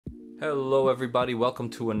Hello everybody, welcome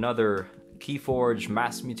to another Keyforge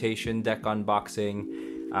Mass Mutation deck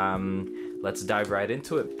unboxing. Let's dive right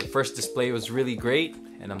into it. The first display was really great,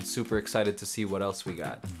 and I'm super excited to see what else we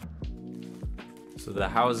got. So the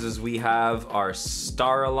houses we have are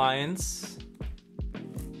Star Alliance,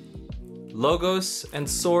 Logos, and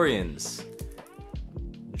Saurians.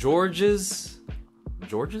 George's?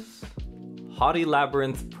 Haughty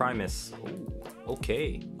Labyrinth Primus.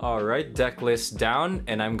 Okay. Alright, deck list down,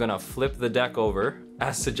 and I'm gonna flip the deck over,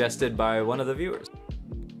 as suggested by one of the viewers.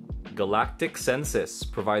 Galactic Census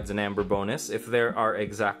provides an Aember bonus if there are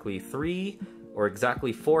exactly 3 or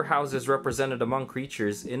exactly 4 houses represented among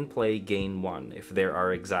creatures in play, gain 1. If there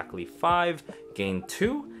are exactly 5, gain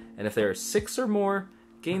 2, and if there are 6 or more,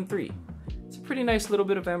 gain 3. It's a pretty nice little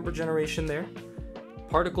bit of Aember generation there.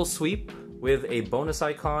 Particle Sweep with a bonus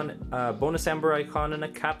icon, bonus Aember icon, and a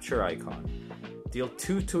capture icon. Deal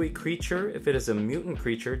 2 to a creature. If it is a mutant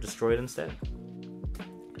creature, destroy it instead.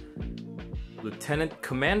 Lieutenant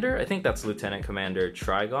Commander, I think that's Lieutenant Commander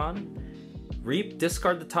Trigon. Reap,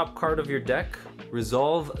 discard the top card of your deck.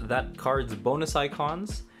 Resolve that card's bonus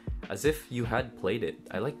icons as if you had played it.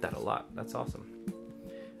 I like that a lot. That's awesome.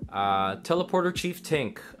 Teleporter Chief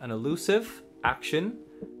Tink, an elusive action.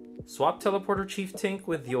 Swap Teleporter Chief Tink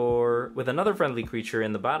with another friendly creature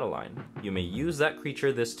in the battle line. You may use that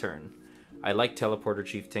creature this turn. I like Teleporter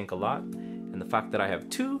Chief Tink a lot, and the fact that I have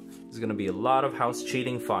 2 is going to be a lot of house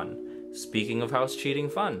cheating fun. Speaking of house cheating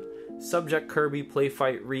fun, Subject Kirby, play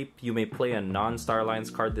Fight Reap. You may play a non-Star Alliance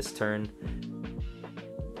card this turn.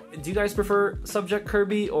 Do you guys prefer Subject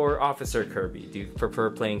Kirby or Officer Kirby? Do you prefer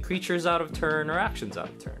playing creatures out of turn or actions out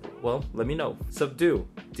of turn? Well, let me know. Subdue.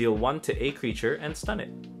 Deal 1 to a creature and stun it.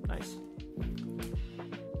 Nice.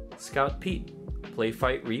 Scout Pete. Play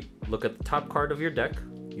Fight Reap. Look at the top card of your deck.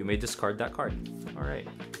 You may discard that card. Alright.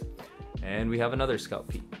 And we have another Scout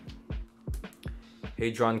Pete.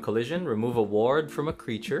 Hadron Collision. Remove a ward from a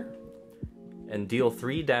creature and deal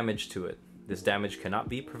 3 damage to it. This damage cannot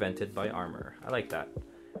be prevented by armor. I like that.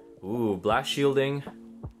 Ooh, Blast Shielding.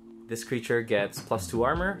 This creature gets +2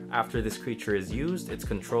 armor. After this creature is used, its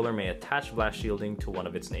controller may attach Blast Shielding to one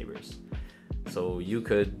of its neighbors. So you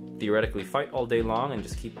could theoretically fight all day long and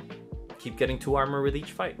just keep getting 2 armor with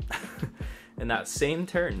each fight. In that same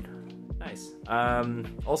turn. Nice.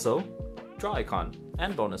 Also, draw icon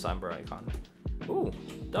and bonus Aember icon. Ooh,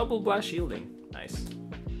 double Blast Shielding. Nice.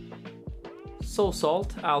 Soul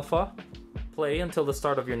Salt Alpha. Play until the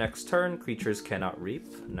start of your next turn. Creatures cannot reap.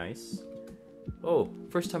 Nice. Oh,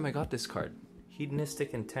 first time I got this card.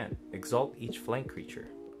 Hedonistic Intent. Exalt each flank creature.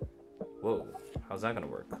 Whoa, how's that gonna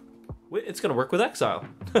work? It's gonna work with Exile.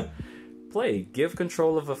 Play. Give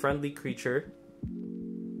control of a friendly creature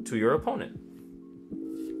to your opponent.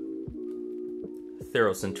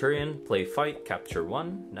 Thero Centurion, play Fight, capture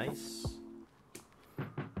 1, nice.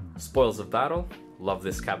 Spoils of Battle, love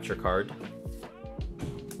this capture card.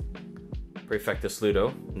 Praefectus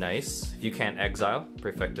Ludo, nice. If you can't exile,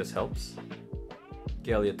 Praefectus helps.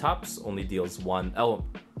 Gallia Tops only deals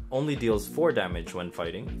 4 damage when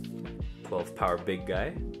fighting. 12 power big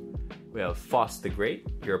guy. We have Faust the Great,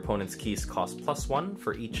 your opponent's keys cost +1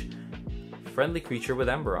 for each friendly creature with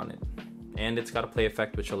Aember on it. And it's got a play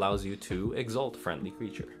effect which allows you to exalt friendly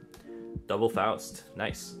creature. Double Faust,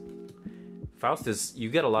 nice. Faust is, you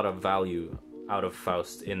get a lot of value out of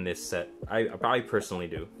Faust in this set. I personally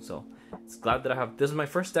do, so it's glad that I have, this is my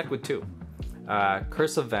first deck with 2.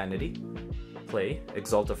 Curse of Vanity, play,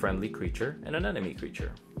 exalt a friendly creature and an enemy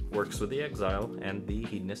creature. Works with the exile and the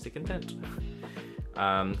hedonistic intent.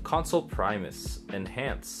 Console Primus,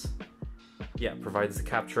 enhance. Yeah, provides the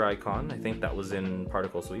capture icon. I think that was in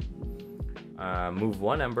Particle Sweep. Move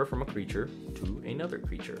 1 Aember from a creature to another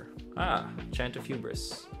creature. Chant of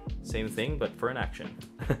Hubris. Same thing, but for an action,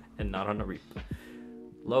 and not on a reap.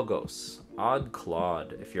 Logos, Odd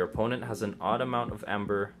Clawed. If your opponent has an odd amount of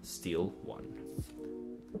Aember, steal 1.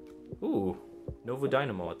 Ooh, Novu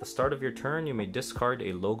Dynamo. At the start of your turn, you may discard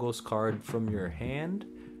a Logos card from your hand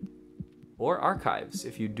or archives.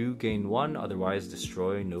 If you do, gain 1, otherwise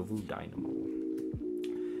destroy Novu Dynamo.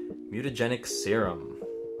 Mutagenic Serum.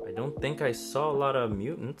 I don't think I saw a lot of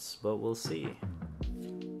mutants, but we'll see.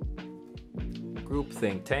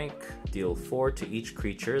 Groupthink Tank. Deal 4 to each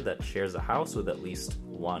creature that shares a house with at least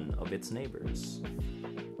 1 of its neighbors.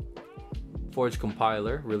 Forge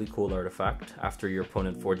Compiler, really cool artifact. After your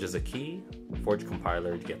opponent forges a key, Forge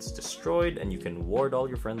Compiler gets destroyed and you can ward all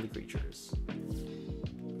your friendly creatures.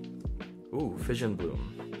 Ooh, Fission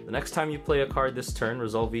Bloom. The next time you play a card this turn,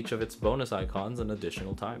 resolve each of its bonus icons an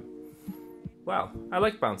additional time. Wow, I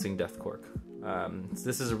like bouncing Death Cork.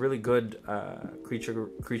 This is a really good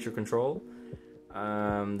creature control.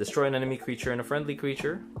 Destroy an enemy creature and a friendly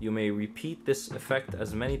creature. You may repeat this effect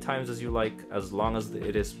as many times as you like, as long as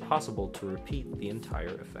it is possible to repeat the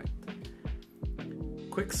entire effect.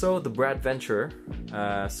 Quixo the Brad Venturer,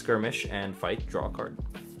 skirmish and fight, draw a card.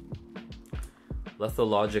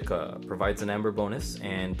 Lethologica provides an Aember bonus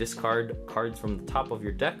and discard cards from the top of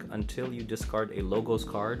your deck until you discard a Logos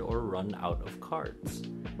card or run out of cards.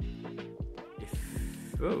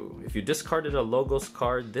 If you discarded a Logos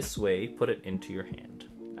card this way, put it into your hand.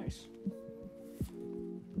 Nice.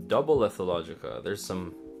 Double Lethologica. There's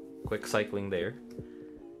some quick cycling there.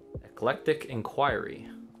 Eclectic Inquiry.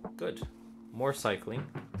 Good. More cycling.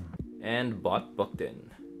 And Bot Booked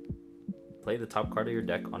In. Play the top card of your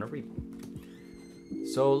deck on a reap.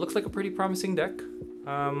 So, looks like a pretty promising deck.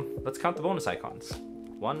 Let's count the bonus icons.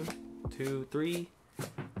 1, 2, 3,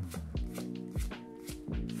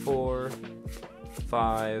 4,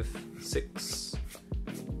 5, 6,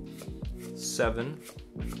 7,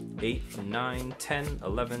 8, 9, 10,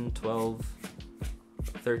 11, 12,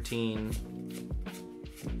 13,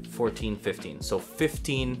 14, 15. So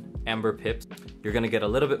 15 Aember pips. You're gonna get a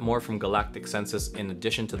little bit more from Galactic Census in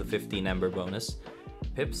addition to the 15 Aember bonus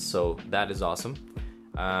pips, so that is awesome.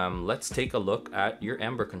 Let's take a look at your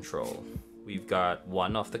Aember control. We've got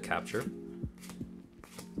 1 off the capture.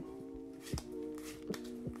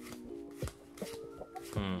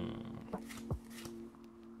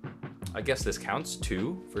 I guess this counts.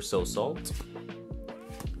 2 for So Salt.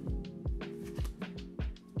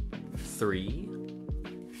 3,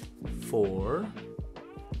 4,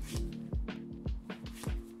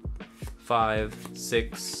 5,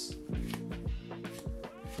 6,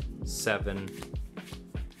 7,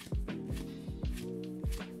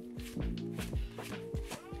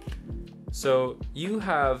 so you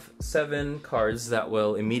have 7 cards that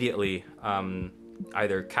will immediately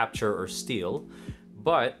either capture or steal,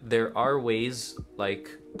 but there are ways like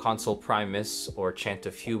Consul Primus or Chant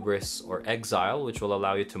of Hubris or Exile, which will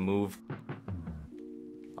allow you to move.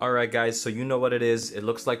 Alright guys, so you know what it is. It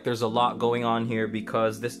looks like there's a lot going on here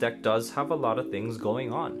because this deck does have a lot of things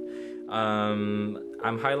going on.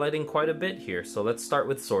 I'm highlighting quite a bit here, so let's start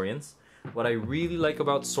with Saurians. What I really like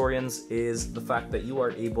about Saurians is the fact that you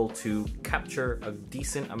are able to capture a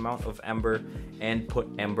decent amount of Aember and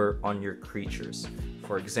put Aember on your creatures.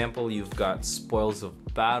 For example, you've got Spoils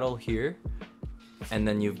of Battle here, and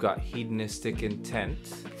then you've got Hedonistic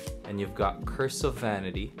Intent, and you've got Curse of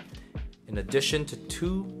Vanity, in addition to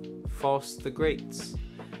 2 Faust the Greats.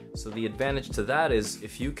 So the advantage to that is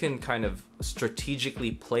if you can kind of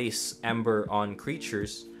strategically place Aember on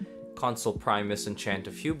creatures, Consul Primus and Chant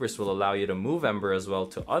of Hubris will allow you to move Aember as well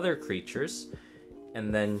to other creatures,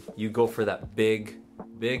 and then you go for that big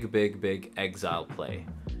exile play,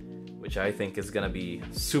 which I think is going to be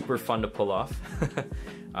super fun to pull off.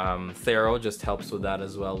 Thero just helps with that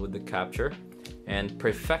as well with the capture. And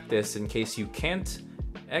Prefectus, in case you can't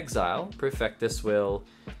exile, Prefectus will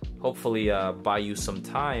hopefully buy you some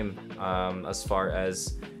time as far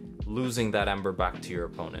as losing that Aember back to your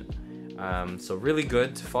opponent. So really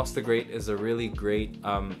good. Faust the Great is a really great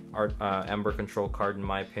Aember control card in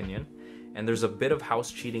my opinion. And there's a bit of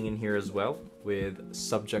house cheating in here as well with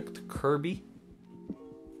Subject Kirby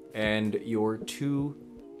and your 2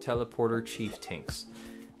 Teleporter Chief Tinks.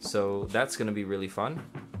 So that's going to be really fun.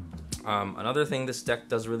 Another thing this deck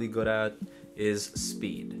does really good at is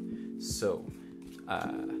speed. So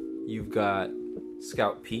you've got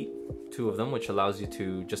Scout Pete, 2 of them, which allows you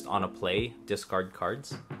to just on a play discard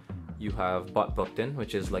cards. You have Bot Booked In,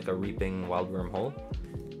 which is like a Reaping Wildworm Hole.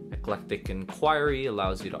 Eclectic Inquiry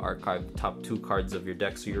allows you to archive the top 2 cards of your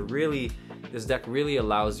deck. So this deck really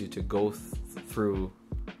allows you to go through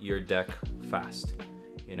your deck fast.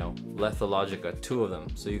 You know, Lethologica, 2 of them.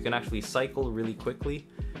 So you can actually cycle really quickly.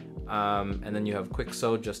 And then you have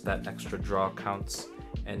Quixo, just that extra draw counts,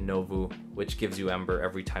 and Novu, which gives you Aember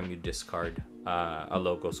every time you discard a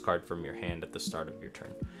Logos card from your hand at the start of your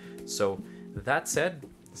turn. So that said,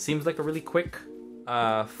 seems like a really quick,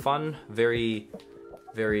 fun, very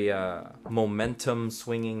momentum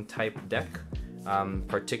swinging type deck,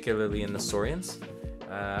 particularly in the Saurians.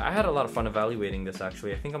 I had a lot of fun evaluating this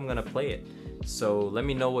actually. I think I'm gonna play it. So let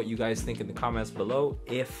me know what you guys think in the comments below.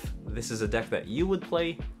 If this is a deck that you would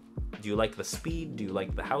play, do you like the speed? Do you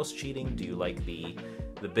like the house cheating? Do you like the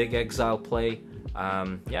big exile play?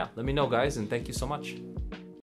 Yeah, let me know guys, and thank you so much.